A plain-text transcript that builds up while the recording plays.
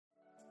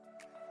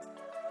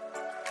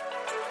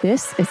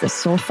This is a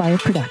Soulfire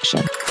production.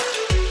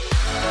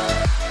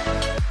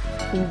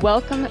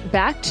 Welcome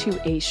back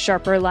to A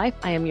Sharper Life.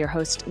 I am your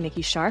host,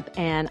 Nikki Sharp,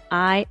 and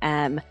I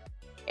am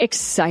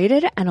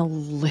excited and a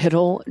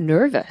little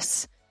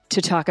nervous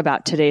to talk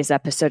about today's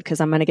episode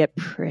because I'm going to get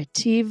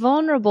pretty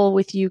vulnerable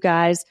with you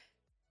guys,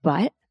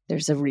 but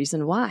there's a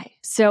reason why.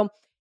 So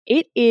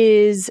it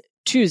is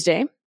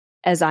Tuesday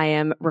as I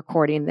am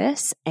recording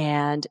this,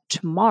 and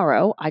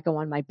tomorrow I go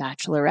on my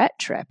bachelorette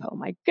trip. Oh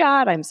my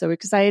God, I'm so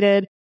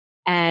excited.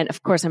 And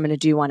of course, I'm going to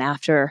do one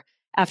after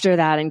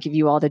that and give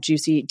you all the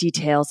juicy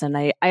details. And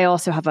I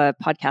also have a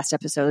podcast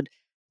episode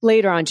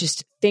later on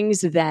just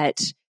things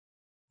that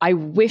I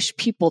wish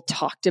people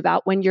talked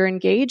about when you're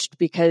engaged,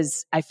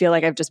 because I feel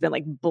like I've just been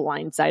like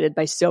blindsided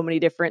by so many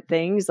different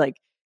things.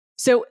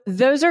 So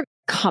those are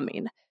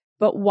coming.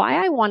 But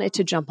why I wanted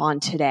to jump on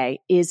today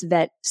is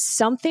that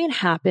something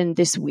happened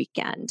this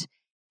weekend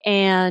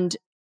and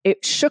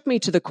it shook me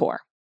to the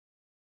core.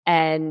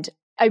 And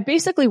I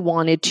basically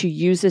wanted to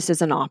use this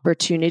as an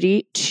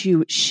opportunity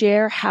to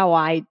share how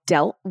I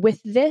dealt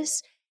with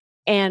this,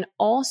 and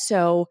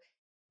also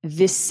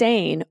this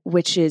saying,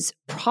 which is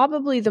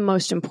probably the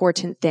most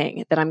important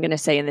thing that I'm going to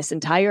say in this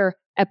entire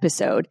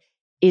episode,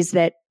 is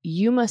that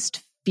you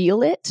must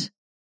feel it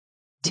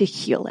to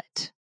heal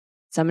it.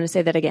 So I'm going to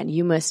say that again.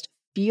 You must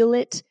feel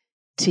it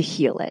to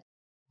heal it.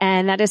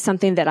 And that is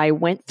something that I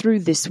went through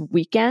this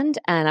weekend,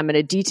 and I'm going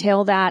to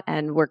detail that,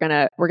 and we're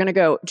going to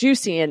go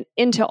juicy and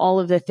into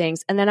all of the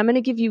things. And then I'm going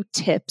to give you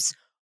tips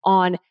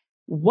on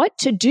what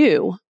to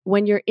do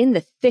when you're in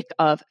the thick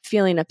of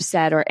feeling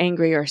upset or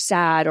angry or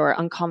sad or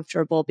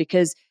uncomfortable,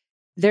 because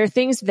there are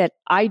things that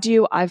I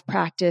do, I've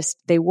practiced,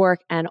 they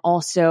work, and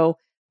also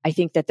I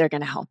think that they're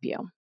going to help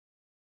you.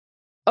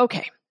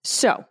 Okay.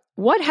 So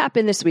what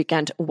happened this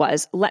weekend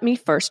was, let me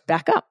first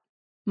back up.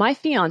 My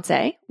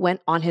fiance went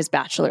on his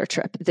bachelor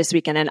trip this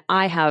weekend, and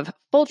I have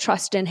full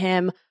trust in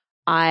him.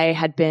 I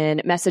had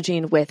been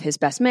messaging with his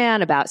best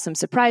man about some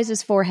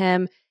surprises for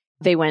him.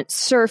 They went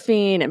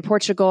surfing in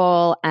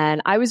Portugal,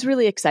 and I was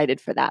really excited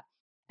for that.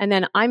 And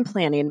then I'm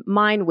planning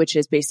mine, which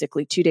is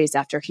basically 2 days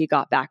after he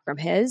got back from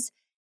his.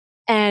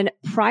 And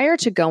prior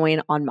to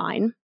going on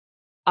mine,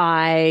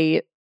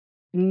 I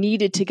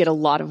needed to get a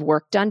lot of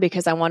work done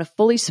because I want to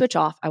fully switch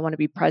off. I want to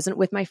be present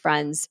with my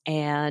friends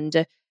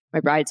and my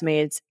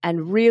bridesmaids.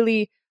 And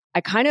really, I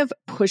kind of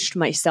pushed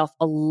myself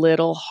a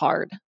little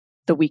hard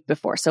the week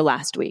before. So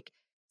last week.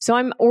 So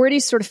I'm already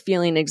sort of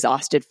feeling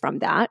exhausted from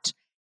that.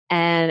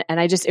 And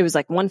it was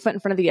like one foot in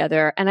front of the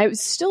other. And I was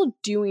still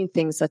doing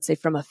things, let's say,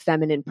 from a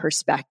feminine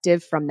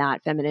perspective, from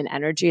that feminine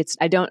energy.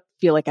 I don't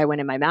feel like I went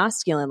in my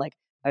masculine, like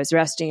I was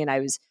resting and I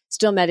was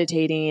still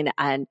meditating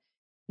and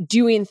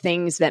doing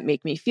things that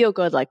make me feel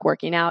good, like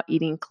working out,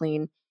 eating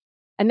clean.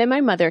 And then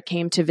my mother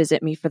came to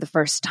visit me for the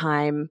first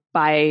time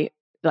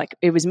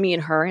it was me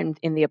and her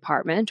in the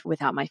apartment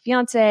without my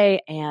fiance.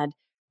 And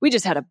we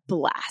just had a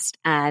blast,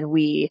 and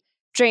we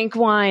drank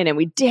wine and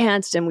we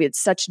danced and we had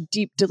such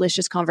deep,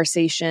 delicious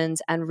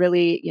conversations and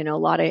really, a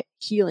lot of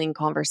healing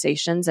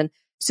conversations. And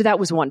so that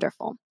was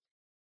wonderful.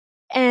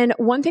 And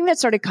one thing that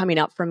started coming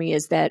up for me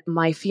is that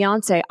my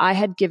fiance, I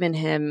had given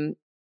him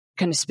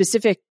kind of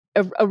specific,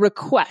 a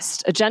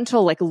request, a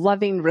gentle,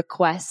 loving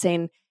request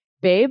saying,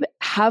 babe,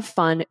 have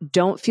fun.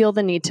 Don't feel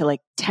the need to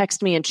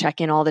text me and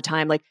check in all the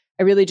time.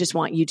 I really just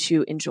want you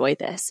to enjoy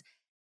this.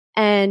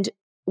 And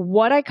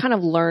what I kind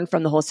of learned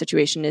from the whole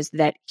situation is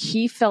that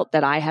he felt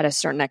that I had a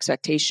certain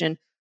expectation,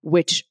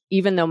 which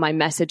even though my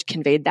message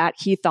conveyed that,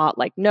 he thought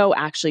no,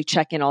 actually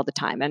check in all the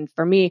time. And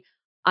for me,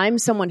 I'm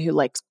someone who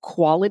likes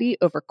quality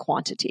over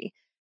quantity.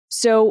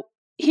 So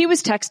he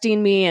was texting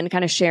me and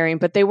kind of sharing,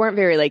 but they weren't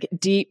very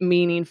deep,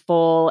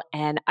 meaningful.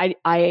 And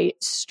I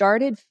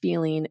started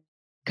feeling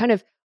kind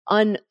of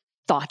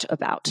unthought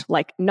about,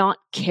 not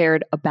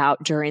cared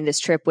about during this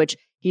trip, which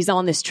he's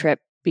on this trip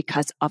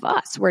because of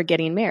us. We're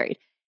getting married.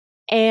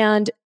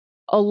 And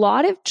a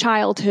lot of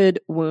childhood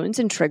wounds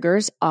and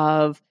triggers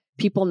of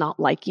people not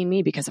liking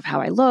me because of how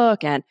I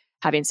look and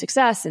having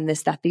success and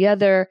this, that, the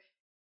other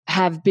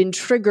have been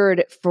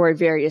triggered for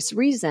various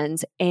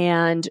reasons.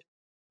 And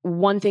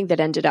one thing that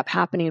ended up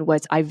happening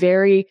was I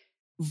very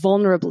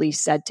vulnerably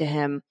said to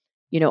him,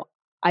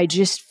 I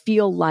just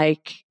feel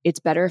like it's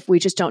better if we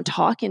just don't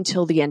talk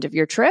until the end of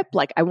your trip.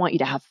 I want you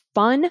to have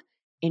fun.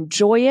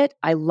 Enjoy it.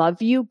 I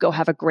love you. Go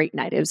have a great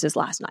night. It was his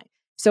last night.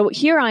 So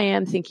here I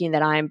am thinking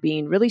that I'm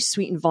being really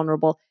sweet and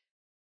vulnerable.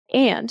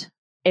 And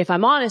if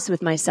I'm honest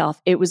with myself,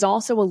 it was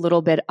also a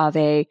little bit of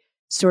a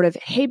sort of,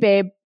 hey,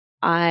 babe,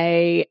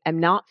 I am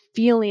not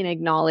feeling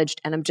acknowledged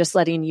and I'm just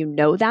letting you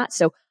know that.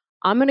 So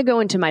I'm going to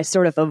go into my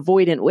sort of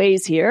avoidant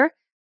ways here,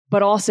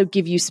 but also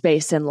give you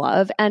space and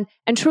love. And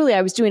truly,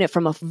 I was doing it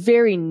from a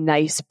very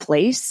nice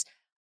place.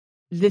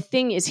 The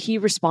thing is, he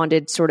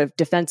responded sort of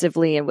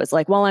defensively and was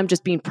like, well, I'm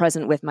just being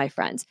present with my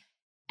friends.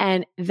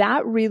 And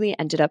that really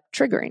ended up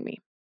triggering me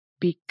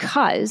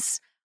because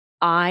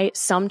I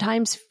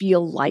sometimes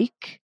feel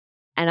like,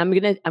 and I'm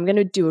going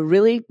to do a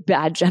really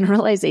bad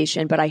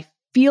generalization, but I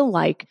feel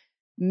like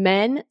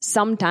men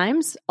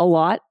sometimes, a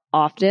lot,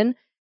 often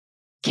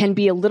can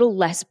be a little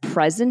less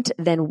present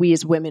than we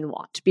as women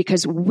want,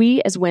 because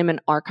we as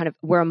women are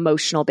we're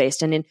emotional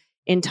based. And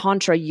in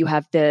Tantra, you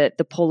have the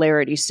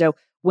polarity. So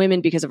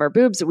women, because of our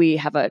boobs, we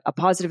have a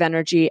positive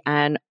energy,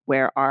 and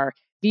where our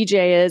the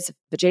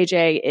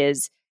JJ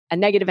is a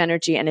negative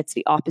energy, and it's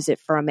the opposite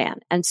for a man.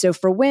 And so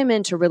for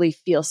women to really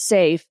feel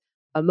safe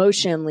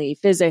emotionally,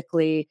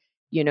 physically,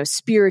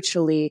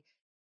 spiritually,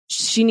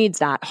 she needs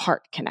that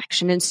heart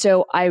connection. And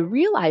so I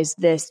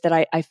realized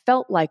that I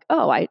felt like,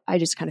 I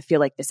just kind of feel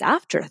like this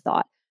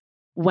afterthought,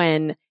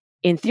 when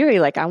in theory,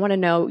 like, I want to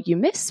know you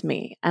miss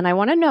me, and I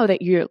want to know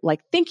that you're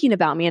like thinking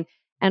about me.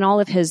 And all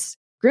of his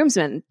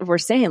groomsmen were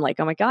saying like,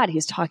 oh my God,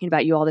 he's talking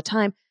about you all the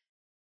time.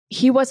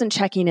 He wasn't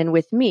checking in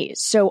with me.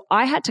 So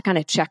I had to kind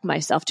of check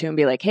myself too and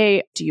be like,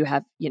 hey, do you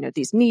have,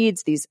 these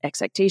needs, these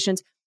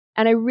expectations?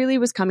 And I really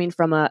was coming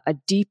from a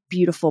deep,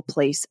 beautiful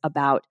place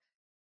about,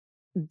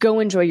 go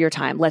enjoy your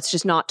time. Let's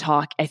just not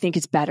talk. I think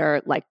it's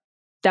better. Like,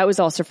 that was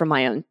also for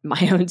my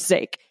own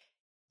sake.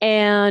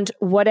 And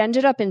what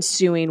ended up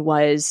ensuing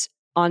was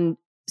on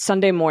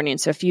Sunday morning,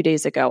 so a few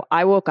days ago,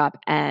 I woke up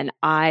and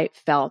I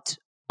felt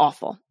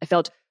awful. I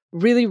felt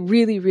really,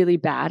 really, really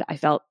bad.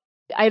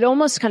 I'd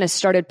almost kind of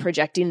started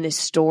projecting this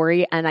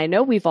story. And I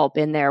know we've all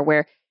been there,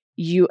 where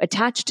you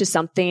attach to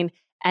something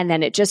and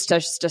then it just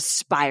starts to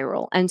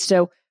spiral. And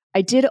so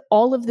I did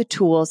all of the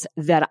tools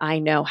that I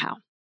know how.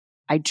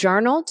 I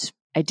journaled.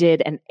 I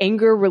did an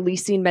anger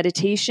releasing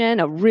meditation,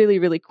 a really,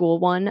 really cool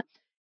one.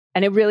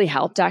 And it really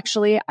helped,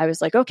 actually. I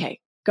was like, okay,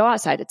 go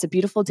outside. It's a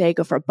beautiful day.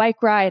 Go for a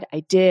bike ride.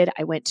 I did.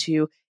 I went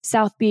to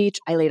South Beach.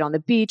 I laid on the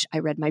beach. I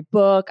read my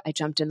book. I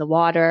jumped in the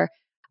water.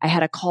 I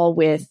had a call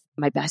with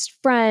my best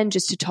friend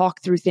just to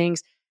talk through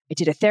things. I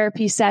did a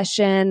therapy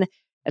session,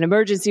 an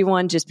emergency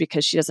one, just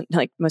because she doesn't,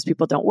 like, most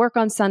people don't work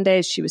on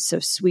Sundays. She was so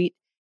sweet.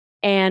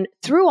 And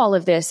through all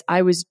of this,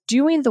 I was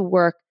doing the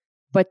work,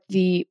 but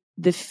the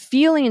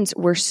feelings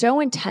were so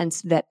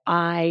intense that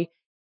I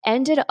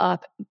ended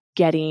up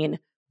getting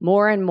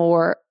more and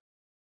more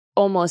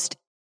almost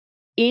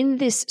in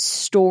this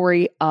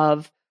story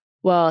of,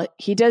 well,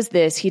 he does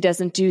this, he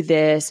doesn't do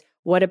this,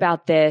 what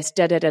about this,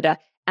 da da da da.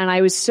 And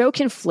I was so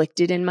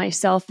conflicted in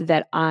myself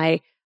that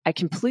I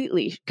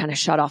completely kind of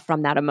shut off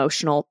from that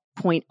emotional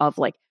point of,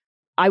 like,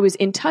 I was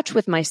in touch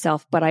with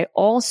myself, but I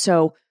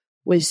also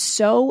was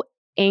so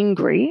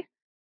angry.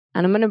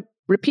 And I'm going to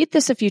repeat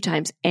this a few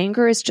times.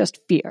 Anger is just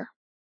fear.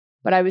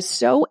 But I was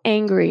so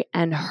angry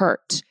and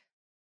hurt.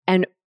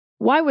 And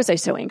why was I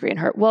so angry and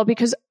hurt? Well,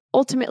 because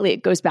ultimately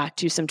it goes back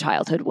to some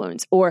childhood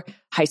wounds or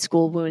high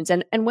school wounds.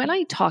 And when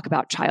I talk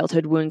about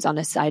childhood wounds, on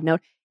a side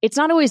note, it's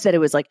not always that it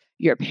was like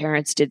your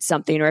parents did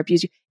something or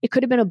abused you. It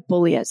could have been a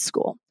bully at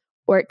school,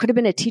 or it could have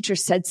been a teacher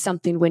said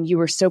something when you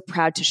were so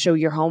proud to show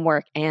your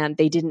homework and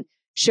they didn't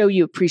show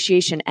you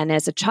appreciation. And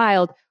as a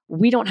child,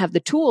 we don't have the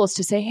tools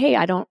to say, hey,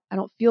 I don't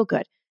feel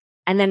good.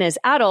 And then as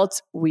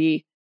adults,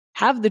 we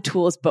have the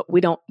tools, but we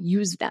don't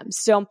use them.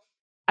 So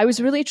I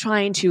was really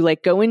trying to,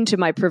 like, go into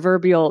my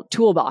proverbial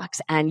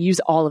toolbox and use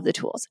all of the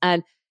tools.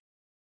 And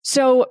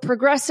so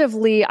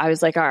progressively, I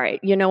was like, all right,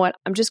 you know what?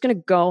 I'm just going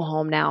to go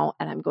home now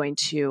and I'm going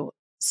to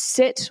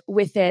sit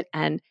with it.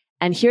 And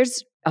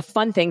here's a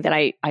fun thing that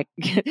I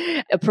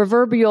a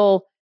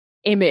proverbial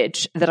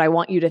image that I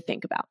want you to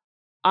think about.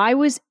 I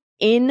was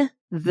in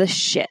the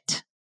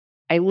shit.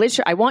 I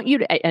want you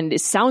to, and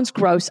it sounds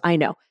gross, I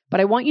know, but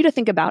I want you to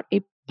think about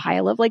a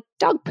pile of, like,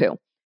 dog poo.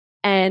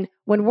 And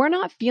when we're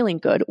not feeling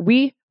good,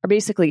 we are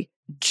basically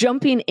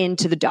jumping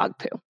into the dog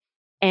poo.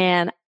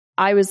 And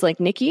I was like,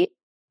 Nikki,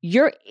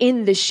 you're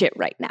in the shit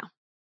right now.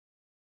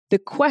 The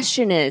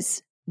question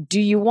is, do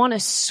you want to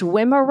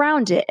swim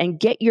around it and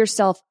get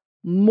yourself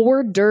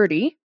more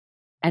dirty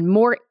and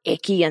more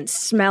icky and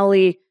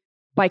smelly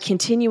by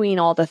continuing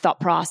all the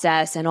thought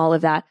process and all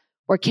of that?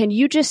 Or can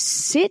you just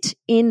sit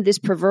in this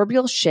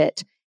proverbial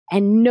shit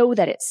and know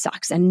that it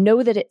sucks and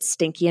know that it's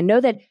stinky and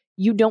know that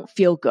you don't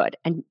feel good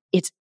and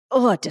it's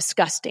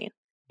disgusting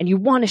and you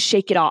want to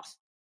shake it off?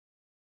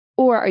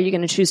 Or are you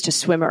going to choose to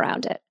swim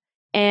around it?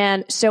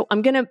 And so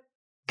I'm going to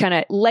kind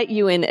of let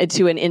you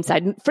into an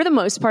insight. For the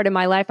most part in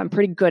my life, I'm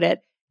pretty good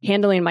at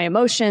handling my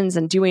emotions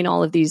and doing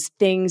all of these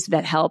things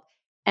that help.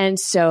 And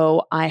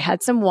so I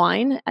had some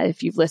wine.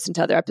 If you've listened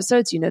to other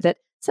episodes, you know that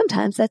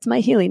sometimes that's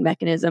my healing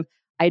mechanism.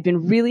 I had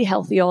been really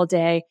healthy all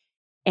day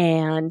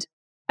and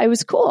I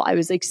was cool. I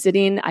was like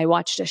sitting, I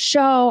watched a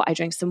show, I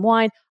drank some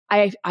wine.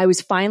 I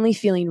was finally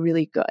feeling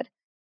really good.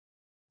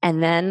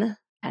 And then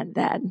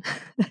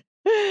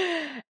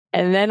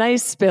I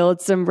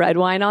spilled some red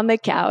wine on the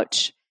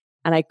couch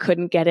and I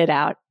couldn't get it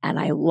out and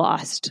I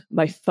lost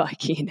my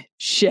fucking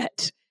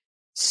shit.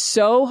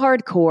 So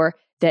hardcore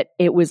that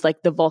it was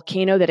like the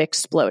volcano that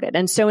exploded.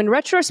 And so in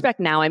retrospect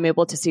now, I'm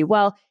able to see,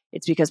 well,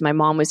 it's because my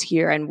mom was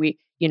here and we,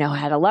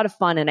 had a lot of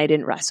fun and I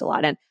didn't rest a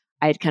lot. And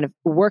I had kind of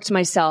worked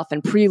myself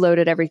and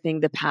preloaded everything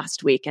the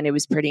past week and it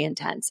was pretty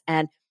intense.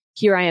 And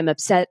here I am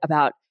upset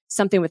about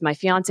something with my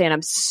fiance and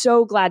I'm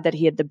so glad that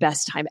he had the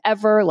best time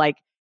ever. Like,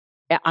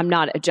 I'm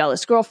not a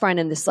jealous girlfriend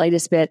in the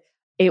slightest bit.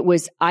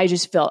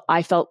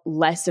 I felt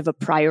less of a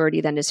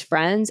priority than his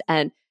friends.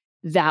 And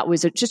that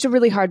was just a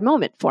really hard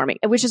moment for me,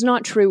 which is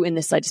not true in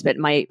the slightest bit.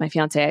 My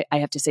fiance, I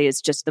have to say,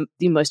 is just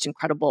the most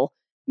incredible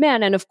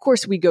man. And of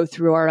course, we go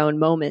through our own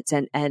moments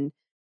and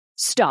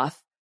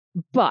stuff.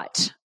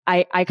 But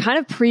I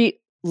kind of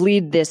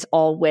lead this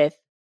all with,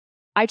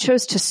 I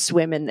chose to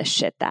swim in the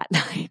shit that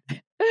night.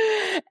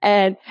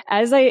 And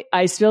as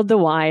I spilled the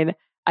wine,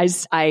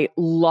 I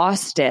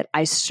lost it.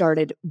 I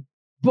started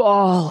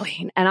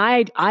bawling. And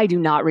I do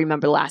not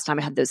remember the last time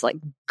I had those like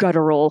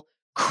guttural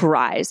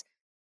cries,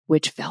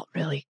 which felt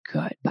really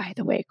good, by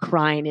the way.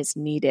 Crying is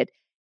needed.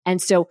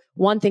 And so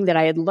one thing that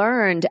I had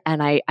learned,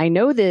 and I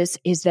know this,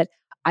 is that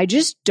I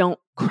just don't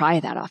cry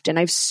that often.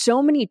 I have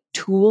so many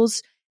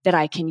tools that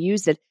I can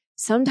use that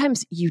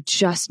sometimes you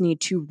just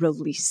need to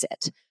release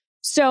it.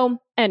 So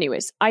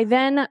anyways, I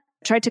then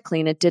tried to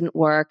clean it, didn't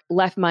work,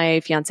 left my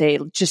fiance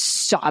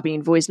just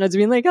sobbing, voice notes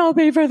being like, I'll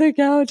pay for the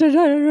couch.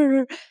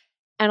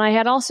 And I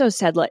had also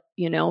said, like,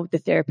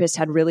 the therapist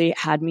had really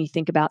had me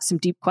think about some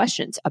deep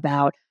questions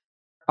about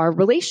our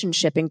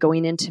relationship and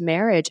going into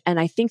marriage. And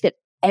I think that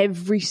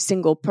every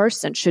single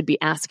person should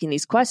be asking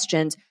these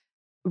questions,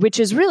 which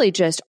is really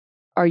just,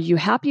 are you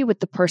happy with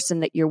the person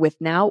that you're with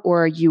now?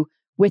 Or are you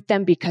with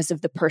them because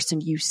of the person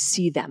you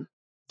see them,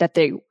 that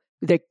they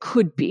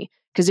could be?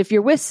 Because if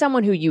you're with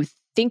someone who you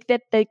think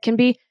that they can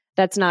be,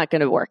 that's not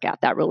going to work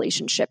out, that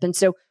relationship. And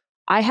so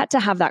I had to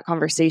have that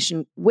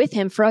conversation with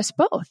him for us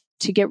both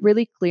to get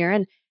really clear.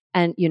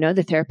 And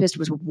the therapist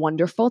was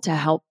wonderful to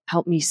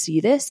help me see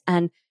this.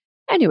 And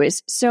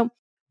anyways, so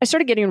I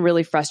started getting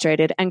really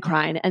frustrated and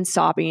crying and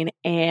sobbing.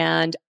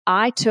 And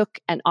I took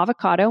an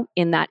avocado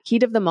in that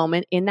heat of the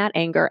moment, in that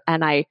anger,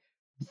 and I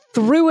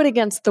threw it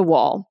against the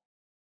wall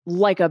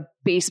like a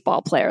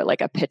baseball player, like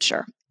a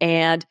pitcher,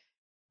 and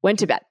went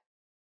to bed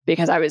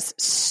because I was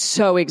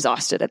so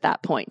exhausted at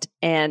that point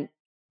and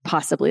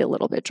possibly a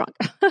little bit drunk.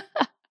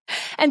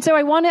 And so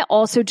I want to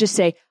also just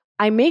say,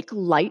 I make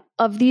light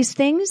of these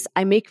things.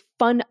 I make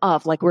fun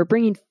of, like, we're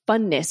bringing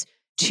funness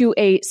to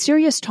a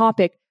serious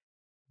topic,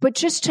 but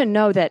just to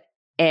know that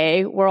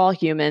A, we're all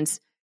humans.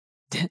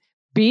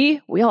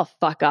 B, we all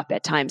fuck up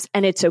at times,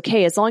 and it's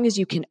okay as long as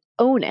you can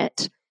own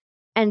it.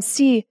 And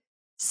C,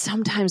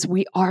 sometimes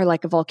we are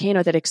like a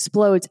volcano that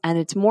explodes, and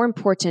it's more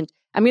important.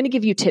 I'm going to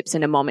give you tips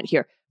in a moment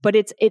here, but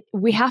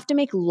we have to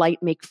make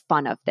light, make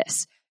fun of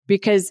this,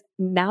 because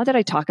now that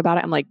I talk about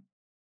it, I'm like,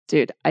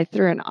 dude, I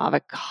threw an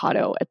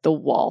avocado at the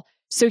wall.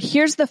 So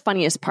here's the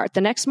funniest part. The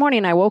next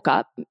morning I woke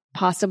up,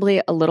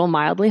 possibly a little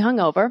mildly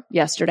hungover,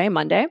 yesterday,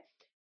 Monday,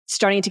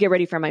 starting to get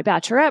ready for my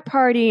bachelorette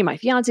party. My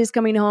fiance's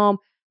coming home.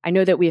 I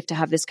know that we have to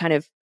have this kind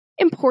of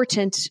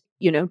important,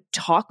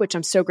 talk, which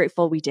I'm so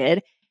grateful we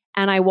did.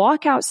 And I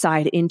walk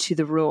outside into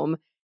the room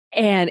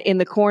and in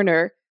the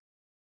corner,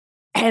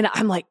 and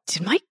I'm like,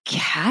 did my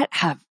cat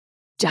have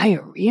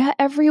diarrhea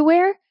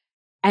everywhere?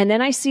 And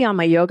then I see on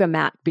my yoga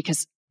mat,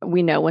 because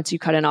we know once you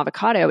cut an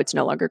avocado, it's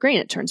no longer green,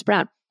 it turns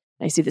brown.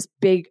 And I see this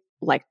big,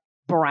 like,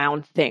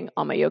 brown thing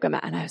on my yoga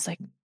mat. And I was like,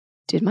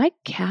 did my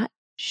cat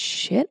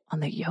shit on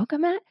the yoga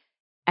mat?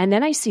 And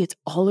then I see it's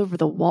all over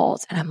the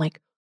walls. And I'm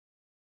like,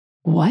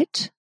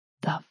 what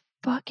the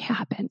fuck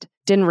happened?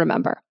 Didn't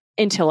remember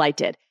until I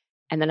did.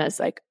 And then I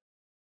was like,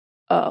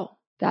 oh,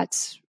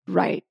 that's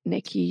right,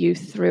 Nikki, you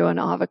threw an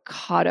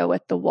avocado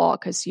at the wall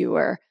because you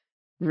were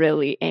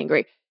really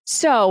angry.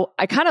 So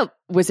I kind of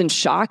was in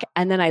shock,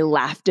 and then I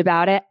laughed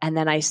about it. And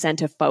then I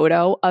sent a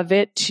photo of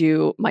it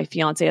to my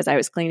fiance as I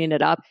was cleaning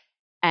it up.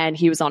 And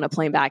he was on a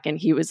plane back, and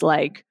he was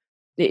like,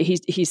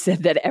 he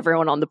said that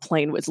everyone on the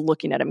plane was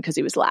looking at him because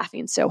he was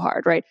laughing so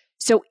hard, right?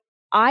 So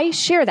I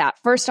share that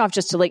first off,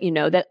 just to let you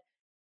know that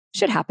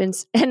shit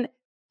happens. And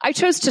I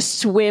chose to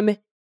swim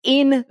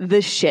in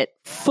the shit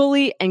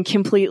fully and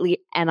completely,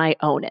 and I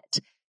own it.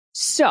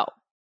 So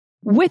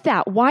with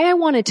that, why I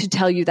wanted to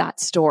tell you that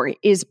story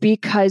is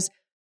because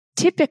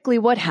typically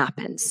what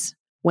happens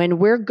when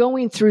we're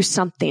going through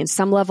something,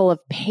 some level of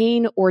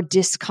pain or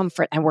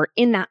discomfort, and we're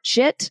in that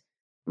shit,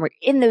 we're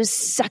in those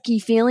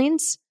sucky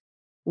feelings,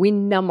 we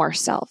numb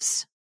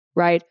ourselves,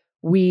 right?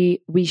 We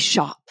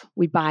shop,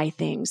 we buy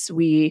things,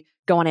 we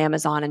go on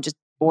Amazon and just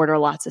order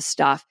lots of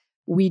stuff.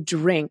 We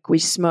drink, we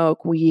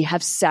smoke, we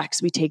have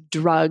sex, we take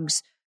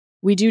drugs.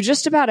 We do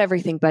just about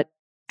everything but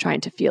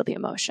trying to feel the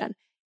emotion.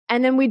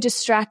 And then we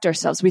distract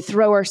ourselves. We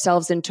throw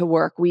ourselves into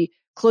work. We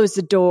close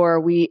the door.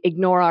 We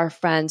ignore our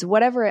friends,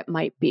 whatever it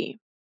might be.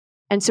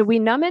 And so we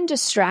numb and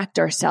distract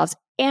ourselves,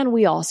 and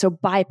we also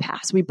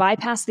bypass. We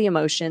bypass the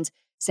emotions,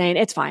 saying,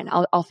 it's fine,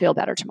 I'll feel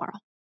better tomorrow,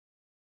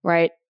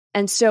 right?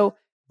 And so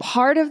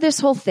part of this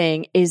whole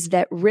thing is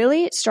that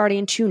really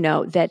starting to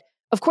know that,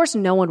 of course,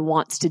 no one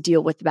wants to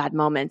deal with bad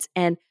moments,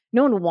 and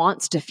no one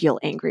wants to feel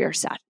angry or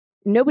sad.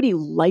 Nobody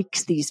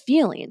likes these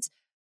feelings.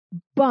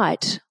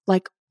 But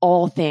like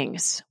all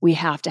things, we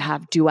have to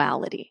have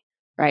duality,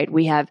 right?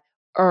 We have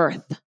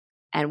earth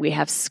and we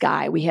have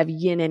sky. We have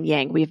yin and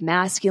yang. We have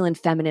masculine,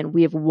 feminine.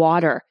 We have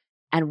water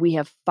and we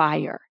have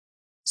fire.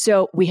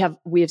 So we have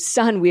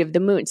sun, we have the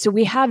moon. So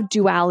we have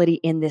duality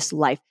in this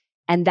life.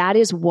 And that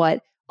is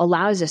what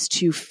allows us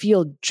to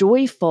feel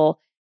joyful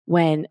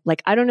when,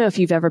 like, I don't know if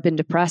you've ever been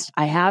depressed.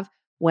 I have.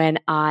 When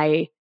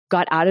I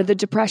got out of the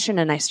depression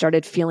and I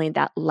started feeling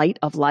that light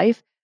of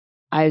life,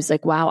 I was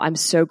like, wow, I'm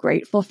so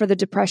grateful for the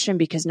depression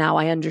because now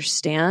I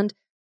understand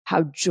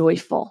how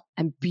joyful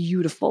and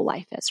beautiful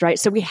life is, right?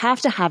 So we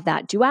have to have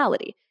that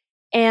duality.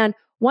 And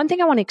one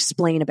thing I want to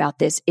explain about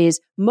this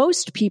is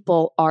most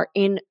people are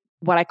in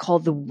what I call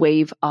the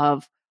wave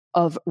of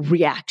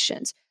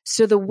reactions.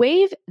 So the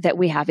wave that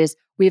we have is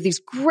we have these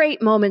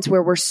great moments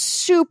where we're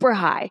super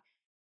high.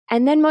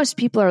 And then most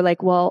people are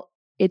like, well,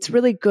 it's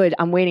really good.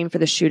 I'm waiting for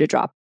the shoe to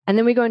drop. And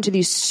then we go into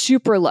these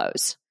super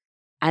lows.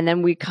 And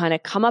then we kind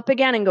of come up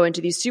again and go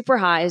into these super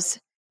highs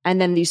and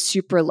then these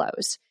super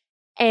lows.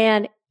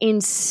 And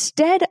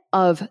instead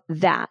of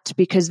that,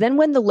 because then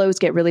when the lows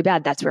get really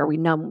bad, that's where we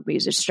numb, we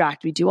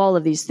distract, we do all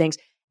of these things.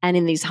 And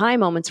in these high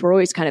moments, we're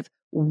always kind of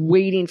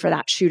waiting for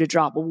that shoe to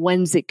drop.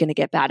 When's it going to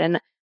get bad?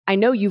 And I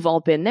know you've all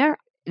been there.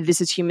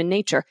 This is human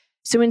nature.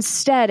 So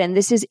instead, and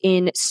this is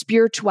in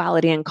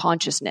spirituality and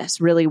consciousness,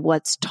 really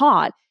what's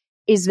taught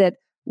is that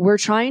we're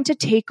trying to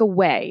take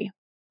away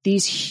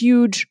these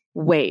huge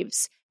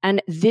waves.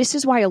 And this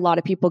is why a lot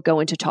of people go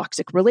into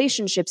toxic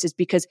relationships, is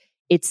because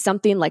it's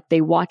something like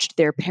they watched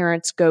their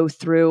parents go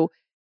through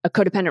a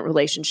codependent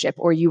relationship,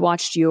 or you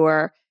watched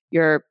your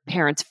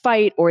parents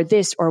fight, or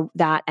this or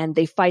that, and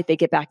they fight, they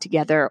get back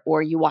together,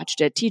 or you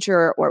watched a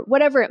teacher or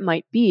whatever it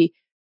might be.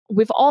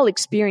 We've all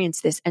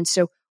experienced this. And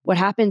so what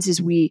happens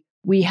is we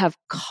have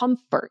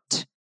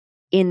comfort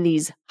in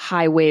these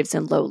high waves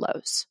and low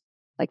lows.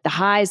 Like the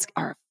highs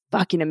are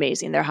fucking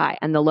amazing. They're high,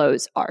 and the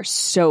lows are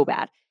so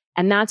bad.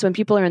 And that's when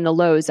people are in the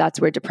lows,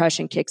 that's where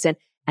depression kicks in.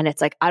 And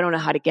it's like, I don't know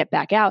how to get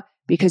back out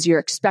because you're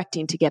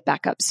expecting to get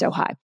back up so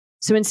high.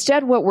 So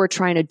instead, what we're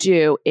trying to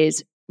do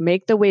is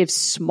make the waves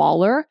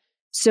smaller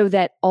so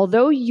that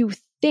although you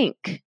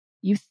think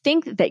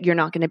that you're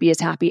not going to be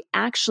as happy,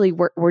 actually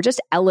we're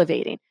just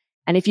elevating.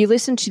 And if you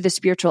listen to the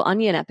Spiritual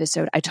Onion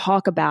episode, I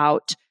talk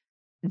about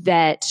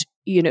that,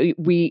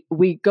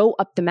 we go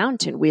up the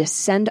mountain, we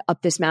ascend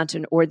up this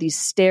mountain, or the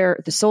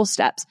soul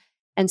steps.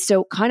 And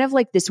so kind of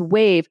like this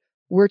wave,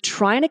 we're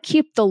trying to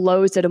keep the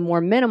lows at a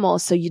more minimal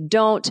so you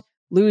don't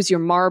lose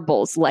your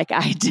marbles like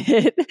I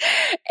did.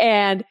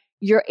 And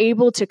you're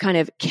able to kind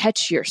of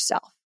catch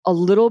yourself a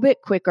little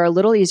bit quicker, a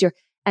little easier.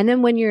 And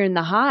then when you're in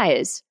the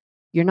highs,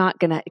 you're not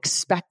going to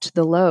expect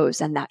the lows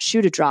and that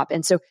shoe to drop.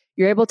 And so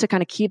you're able to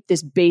kind of keep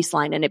this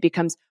baseline, and it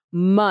becomes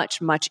much,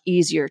 much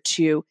easier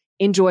to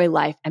enjoy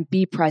life and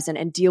be present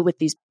and deal with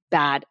these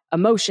bad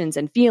emotions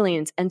and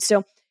feelings. And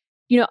so,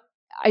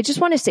 I just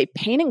want to say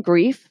pain and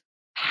grief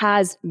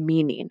has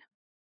meaning.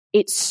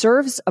 It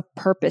serves a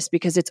purpose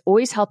because it's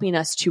always helping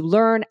us to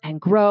learn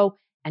and grow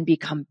and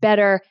become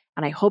better.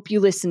 And I hope you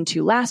listened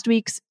to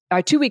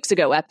 2 weeks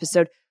ago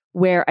episode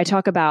where I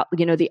talk about,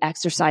 the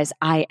exercise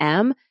I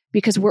am,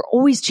 because we're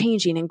always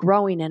changing and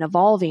growing and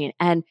evolving.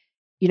 And,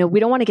 we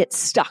don't want to get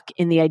stuck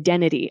in the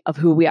identity of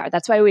who we are.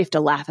 That's why we have to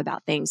laugh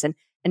about things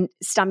and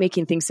stop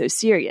making things so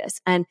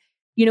serious. And,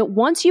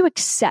 once you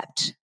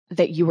accept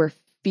that you are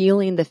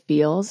feeling the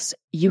feels,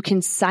 you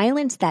can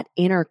silence that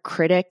inner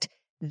critic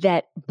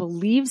that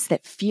believes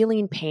that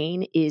feeling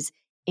pain is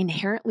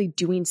inherently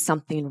doing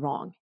something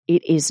wrong.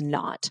 It is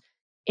not.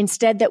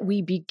 Instead, that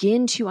we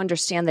begin to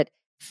understand that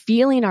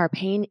feeling our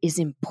pain is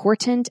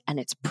important and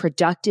it's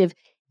productive,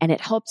 and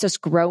it helps us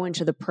grow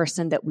into the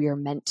person that we are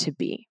meant to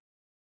be.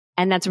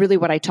 And that's really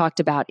what I talked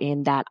about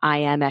in that I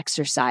am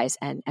exercise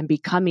and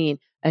becoming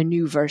a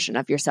new version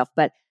of yourself.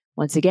 But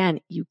once again,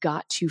 you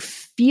got to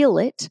feel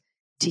it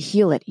to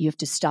heal it. You have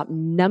to stop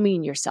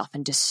numbing yourself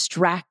and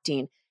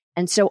distracting.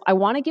 And so I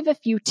want to give a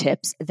few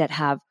tips that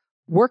have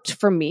worked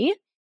for me,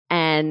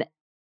 and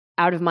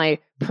out of my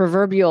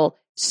proverbial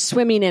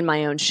swimming in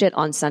my own shit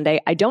on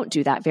Sunday, I don't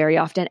do that very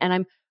often. And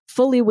I'm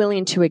fully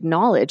willing to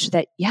acknowledge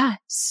that,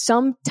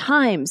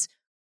 sometimes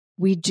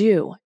we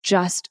do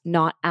just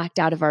not act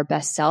out of our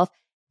best self.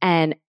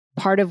 And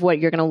part of what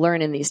you're going to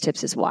learn in these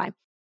tips is why.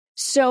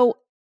 So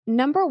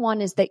number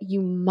one is that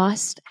you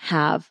must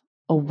have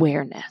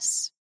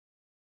awareness.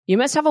 You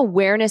must have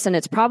awareness, and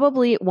it's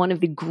probably one of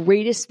the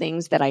greatest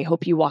things that I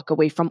hope you walk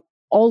away from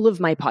all of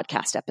my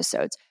podcast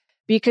episodes,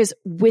 because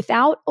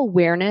without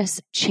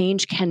awareness,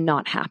 change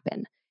cannot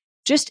happen.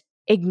 Just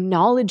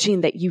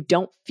acknowledging that you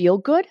don't feel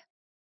good,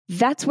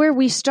 that's where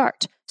we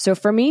start. So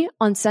for me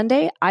on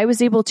Sunday, I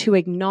was able to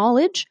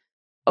acknowledge,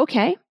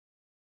 okay,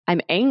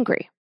 I'm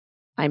angry.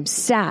 I'm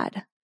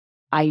sad.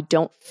 I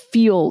don't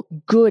feel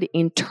good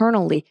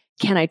internally.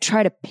 Can I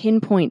try to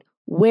pinpoint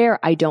where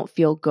I don't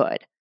feel good,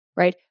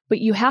 right? But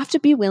you have to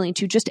be willing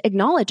to just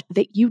acknowledge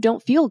that you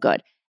don't feel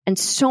good. And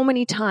so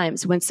many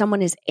times when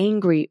someone is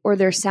angry or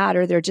they're sad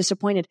or they're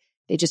disappointed,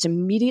 they just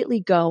immediately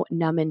go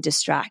numb and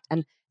distract.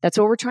 And that's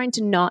what we're trying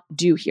to not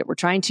do here. We're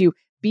trying to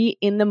be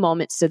in the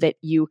moment so that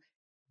you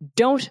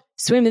don't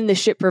swim in the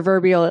shit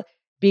proverbial,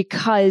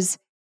 because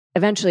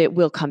eventually it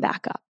will come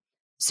back up.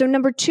 So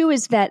number two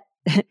is that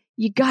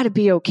you got to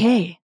be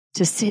okay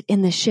to sit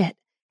in the shit,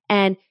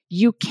 and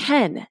you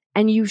can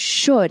and you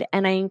should.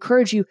 And I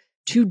encourage you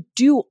to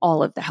do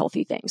all of the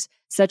healthy things.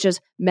 such as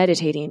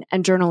meditating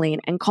and journaling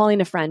and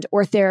calling a friend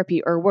or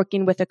therapy or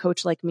working with a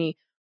coach like me,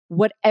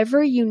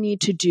 whatever you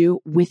need to do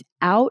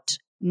without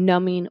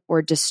numbing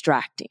or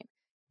distracting.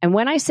 And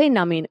when I say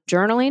numbing,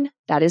 journaling,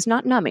 that is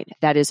not numbing.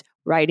 That is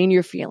writing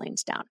your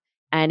feelings down.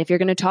 And if you're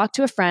going to talk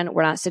to a friend,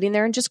 we're not sitting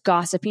there and just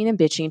gossiping and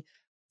bitching,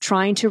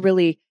 trying to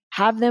really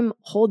have them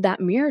hold that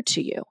mirror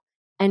to you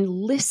and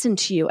listen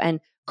to you and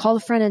call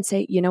a friend and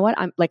say, you know what?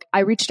 I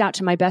reached out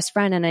to my best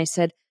friend and I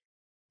said,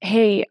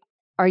 hey,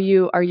 are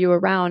you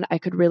around? I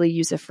could really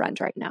use a friend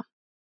right now.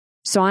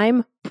 So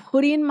I'm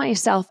putting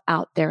myself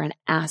out there and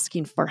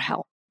asking for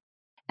help.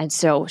 And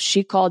so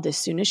she called as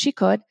soon as she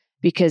could,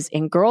 because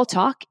in girl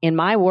talk, in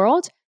my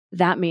world,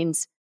 that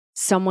means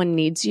someone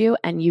needs you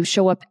and you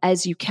show up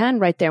as you can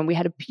right there. And we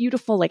had a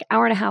beautiful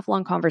hour and a half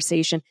long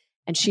conversation,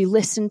 and she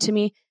listened to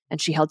me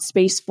and she held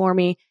space for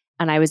me.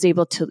 And I was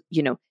able to,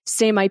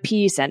 say my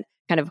piece and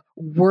kind of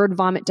word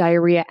vomit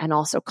diarrhea and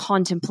also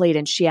contemplate.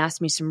 And she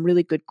asked me some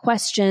really good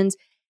questions.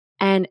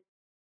 And,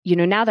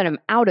 now that I'm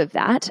out of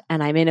that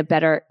and I'm in a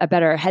better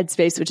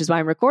headspace, which is why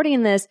I'm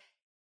recording this,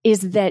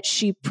 is that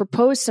she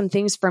proposed some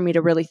things for me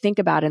to really think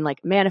about and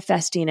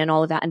manifesting and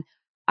all of that. And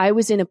I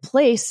was in a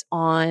place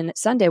on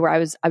Sunday where I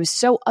was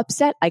so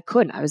upset I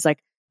couldn't. I was like,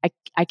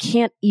 I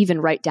can't even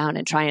write down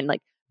and try and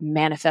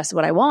manifest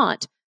what I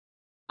want.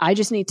 I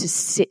just need to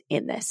sit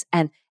in this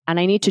and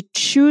I need to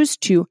choose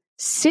to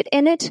sit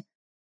in it,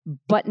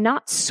 but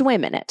not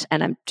swim in it.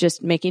 And I'm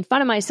just making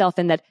fun of myself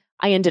in that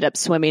I ended up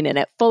swimming in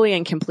it fully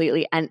and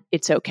completely, and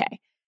it's okay.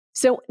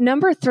 So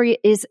number 3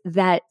 is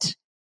that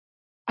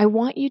I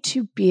want you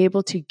to be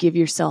able to give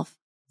yourself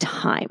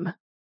time.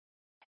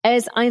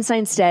 As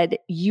Einstein said,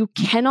 you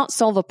cannot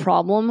solve a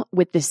problem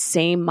with the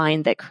same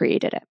mind that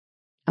created it.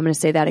 I'm going to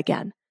say that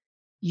again.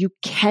 You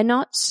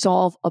cannot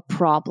solve a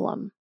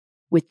problem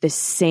with the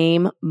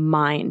same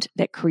mind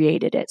that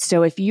created it.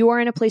 So if you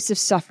are in a place of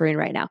suffering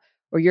right now,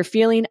 or you're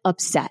feeling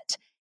upset,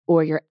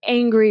 or you're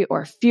angry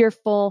or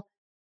fearful,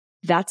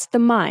 that's the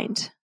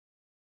mind.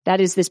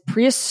 That is this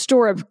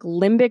prehistoric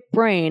limbic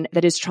brain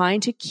that is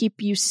trying to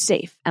keep you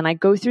safe. And I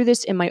go through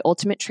this in my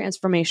Ultimate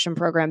Transformation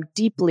Program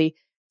deeply.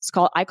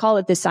 I call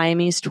it the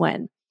Siamese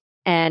twin.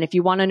 And if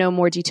you want to know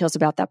more details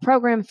about that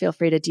program, feel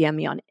free to DM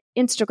me on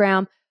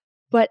Instagram.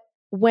 But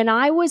when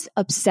I was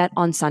upset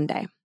on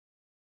Sunday,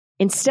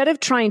 instead of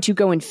trying to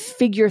go and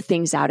figure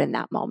things out in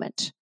that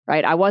moment,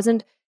 right? I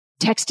wasn't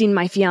texting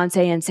my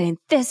fiance and saying,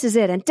 this is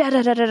it, and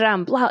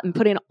and blah, and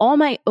putting all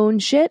my own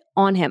shit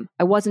on him.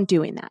 I wasn't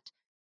doing that.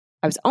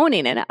 I was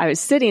owning it. I was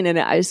sitting in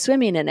it. I was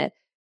swimming in it.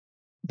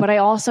 But I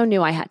also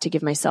knew I had to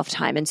give myself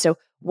time. And so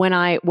when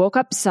I woke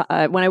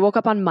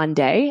up on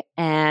Monday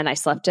and I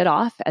slept it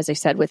off, as I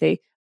said, with a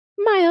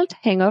mild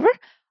hangover,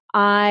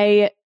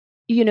 I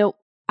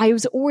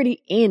was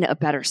already in a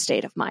better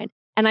state of mind.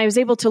 And I was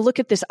able to look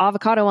at this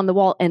avocado on the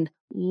wall and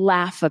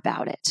laugh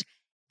about it.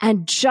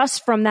 And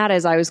just from that,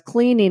 as I was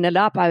cleaning it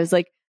up, I was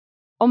like,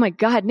 oh my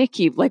God,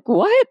 Nikki,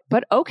 what?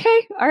 But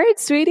okay. All right,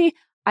 sweetie.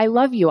 I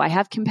love you. I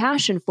have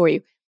compassion for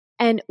you.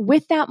 And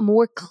with that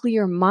more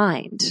clear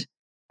mind,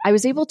 I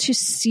was able to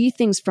see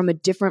things from a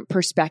different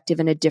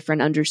perspective and a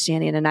different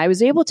understanding. And I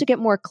was able to get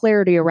more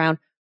clarity around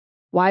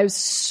why I was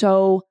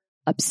so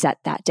upset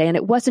that day. And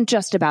it wasn't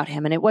just about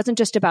him. And it wasn't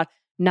just about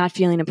not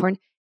feeling important.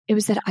 It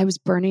was that I was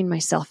burning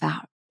myself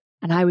out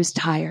and I was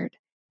tired.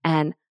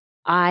 And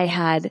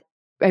I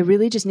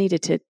really just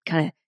needed to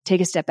kind of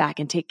take a step back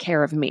and take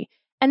care of me.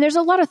 And there's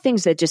a lot of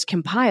things that just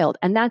compiled,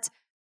 and that's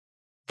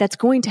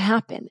going to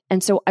happen.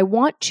 And so I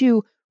want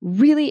to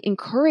really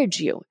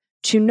encourage you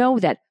to know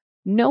that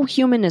no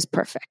human is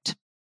perfect,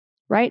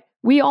 right?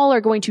 We all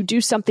are going to do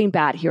something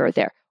bad here or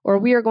there, or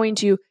we are going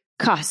to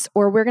cuss,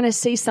 or we're going to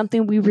say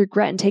something we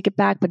regret and take it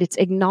back, but it's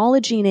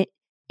acknowledging it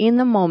in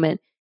the moment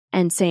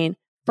and saying,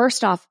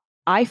 first off,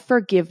 I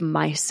forgive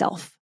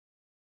myself.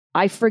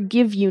 I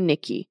forgive you,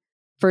 Nikki,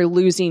 for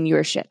losing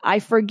your shit. I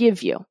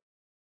forgive you.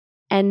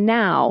 And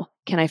now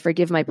can I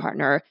forgive my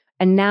partner?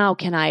 And now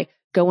can I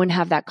go and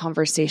have that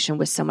conversation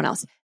with someone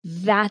else?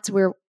 That's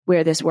where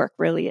this work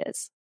really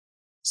is.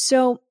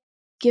 So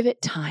give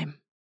it time,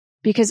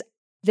 because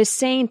the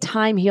saying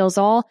time heals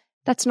all,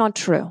 that's not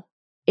true.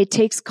 It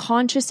takes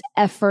conscious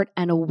effort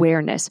and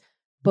awareness.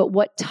 But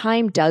what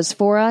time does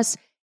for us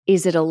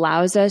is it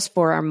allows us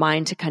for our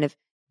mind to kind of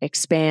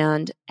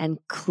expand and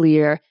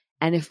clear.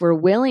 And if we're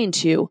willing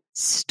to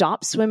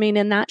stop swimming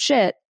in that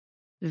shit,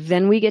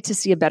 then we get to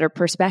see a better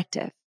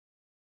perspective.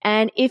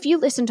 And if you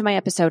listen to my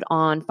episode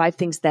on 5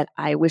 things that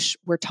I wish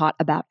were taught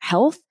about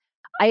health,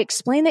 I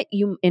explain that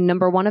in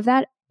number 1 of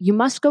that, you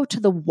must go to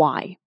the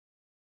why.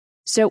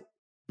 So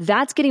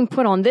that's getting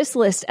put on this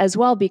list as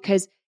well,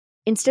 because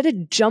instead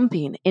of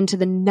jumping into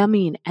the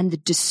numbing and the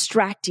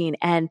distracting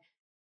and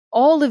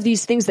all of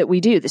these things that we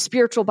do, the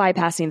spiritual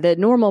bypassing, the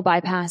normal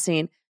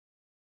bypassing,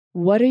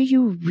 what are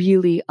you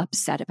really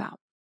upset about?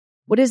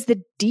 What is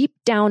the deep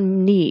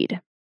down need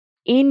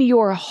in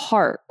your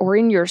heart or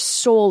in your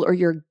soul or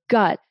your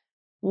gut?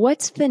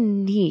 What's the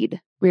need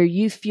where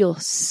you feel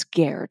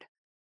scared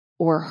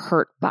or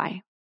hurt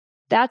by?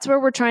 That's where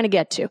we're trying to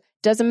get to.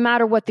 Doesn't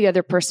matter what the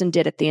other person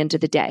did at the end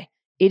of the day.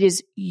 It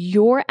is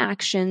your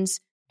actions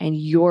and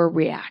your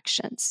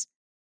reactions.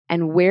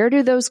 And where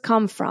do those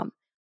come from?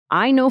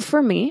 I know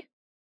for me,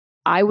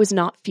 I was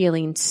not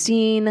feeling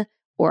seen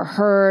or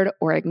heard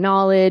or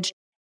acknowledged.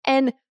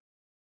 And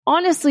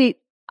honestly,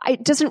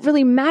 it doesn't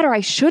really matter.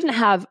 I shouldn't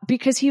have,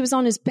 because he was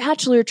on his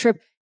bachelor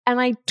trip and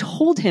I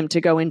told him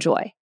to go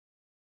enjoy,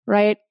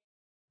 right?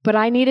 But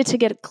I needed to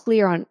get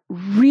clear on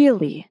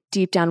really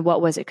deep down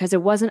what was it, because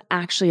it wasn't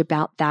actually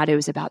about that. It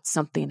was about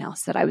something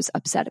else that I was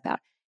upset about.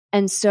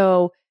 And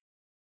so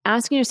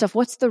asking yourself,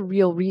 what's the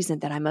real reason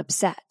that I'm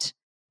upset?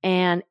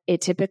 And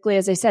it typically,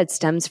 as I said,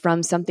 stems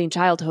from something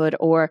childhood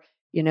or,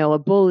 a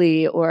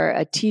bully or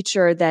a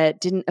teacher that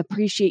didn't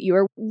appreciate you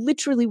or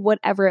literally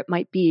whatever it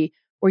might be,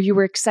 or you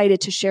were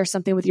excited to share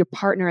something with your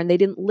partner and they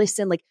didn't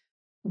listen. Like,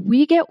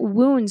 we get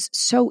wounds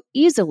so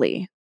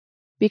easily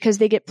because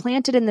they get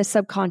planted in the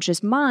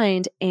subconscious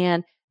mind.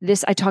 And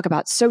this I talk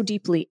about so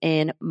deeply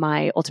in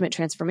my Ultimate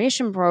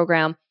Transformation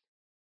Program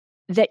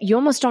that you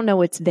almost don't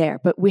know it's there.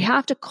 But we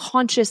have to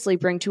consciously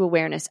bring to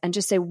awareness and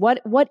just say,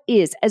 what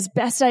is, as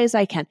best as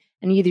I can.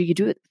 And either you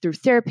do it through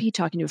therapy,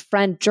 talking to a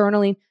friend,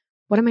 journaling.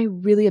 What am I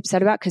really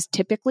upset about? Because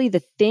typically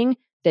the thing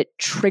that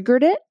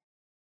triggered it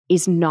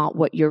is not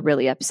what you're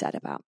really upset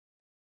about.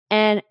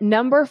 And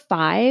number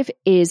 5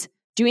 is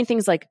doing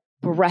things like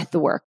breath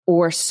work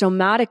or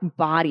somatic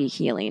body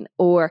healing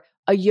or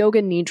a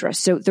yoga nidra.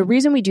 So the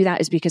reason we do that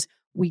is because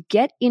we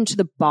get into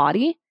the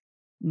body,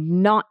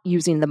 not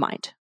using the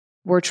mind.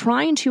 We're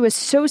trying to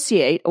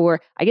associate,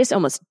 or I guess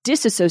almost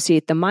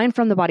disassociate the mind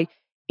from the body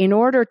in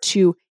order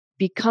to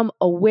become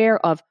aware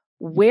of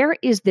where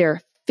is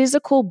there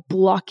physical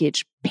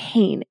blockage,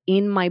 pain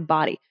in my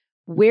body?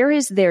 Where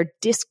is there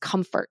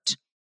discomfort?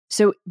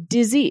 So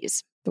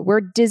disease, the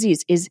word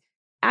disease is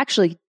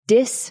actually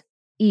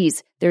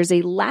dis-ease. There's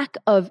a lack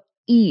of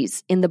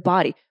ease in the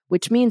body,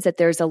 which means that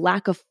there's a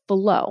lack of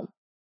flow.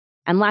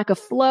 And lack of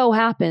flow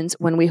happens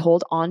when we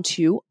hold on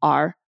to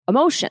our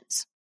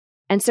emotions.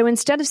 And so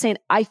instead of saying,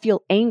 I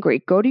feel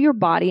angry, go to your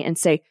body and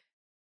say,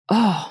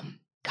 oh,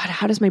 God,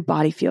 how does my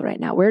body feel right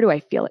now? Where do I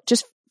feel it?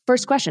 Just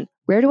first question,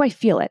 where do I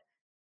feel it?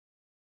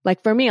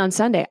 Like for me on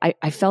Sunday,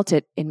 I felt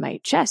it in my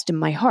chest, in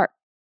my heart.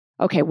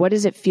 Okay, what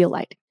does it feel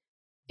like?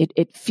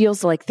 It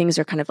feels like things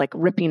are kind of like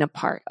ripping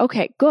apart.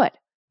 Okay, good.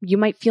 You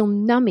might feel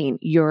numbing.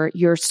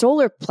 Your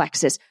solar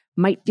plexus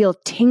might feel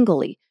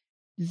tingly.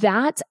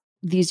 That's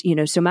these,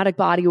 somatic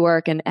body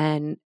work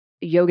and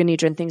yoga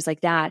nidra and things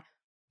like that,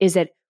 is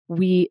that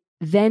we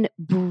then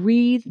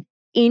breathe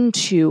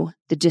into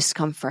the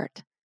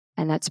discomfort.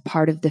 And that's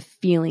part of the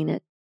feeling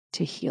it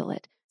to heal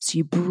it. So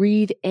you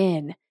breathe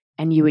in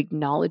and you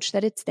acknowledge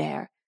that it's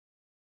there.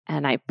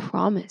 And I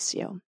promise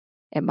you,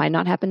 it might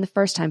not happen the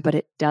first time, but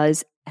it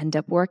does end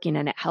up working,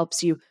 and it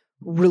helps you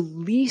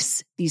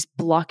release these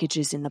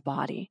blockages in the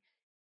body.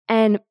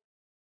 And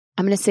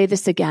I'm going to say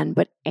this again,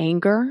 but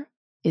anger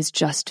is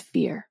just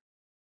fear.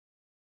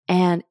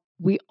 And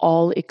we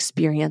all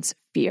experience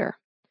fear.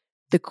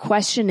 The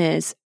question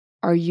is,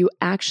 are you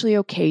actually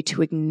okay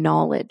to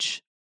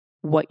acknowledge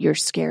what you're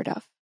scared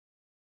of?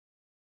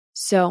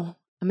 So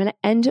I'm going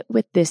to end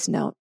with this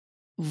note.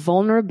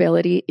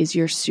 Vulnerability is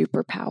your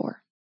superpower.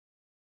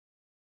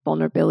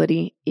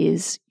 Vulnerability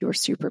is your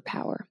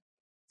superpower.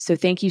 So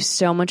thank you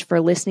so much for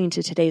listening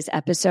to today's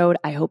episode.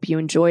 I hope you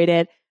enjoyed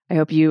it. I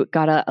hope you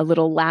got a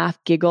little laugh,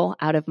 giggle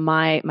out of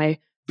my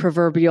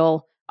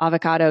proverbial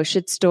avocado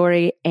shit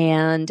story.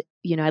 And,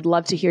 I'd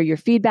love to hear your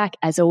feedback.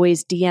 As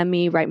always, DM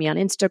me, write me on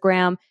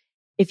Instagram.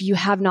 If you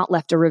have not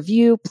left a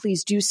review,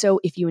 please do so.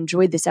 If you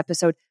enjoyed this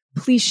episode,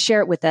 please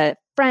share it with a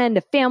friend,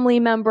 a family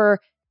member,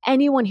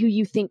 anyone who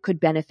you think could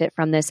benefit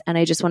from this. And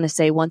I just want to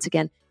say once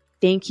again,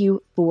 thank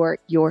you for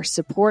your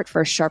support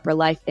for A Sharper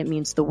Life. It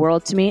means the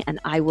world to me. And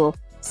I will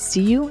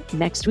see you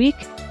next week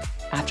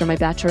after my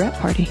bachelorette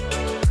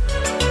party.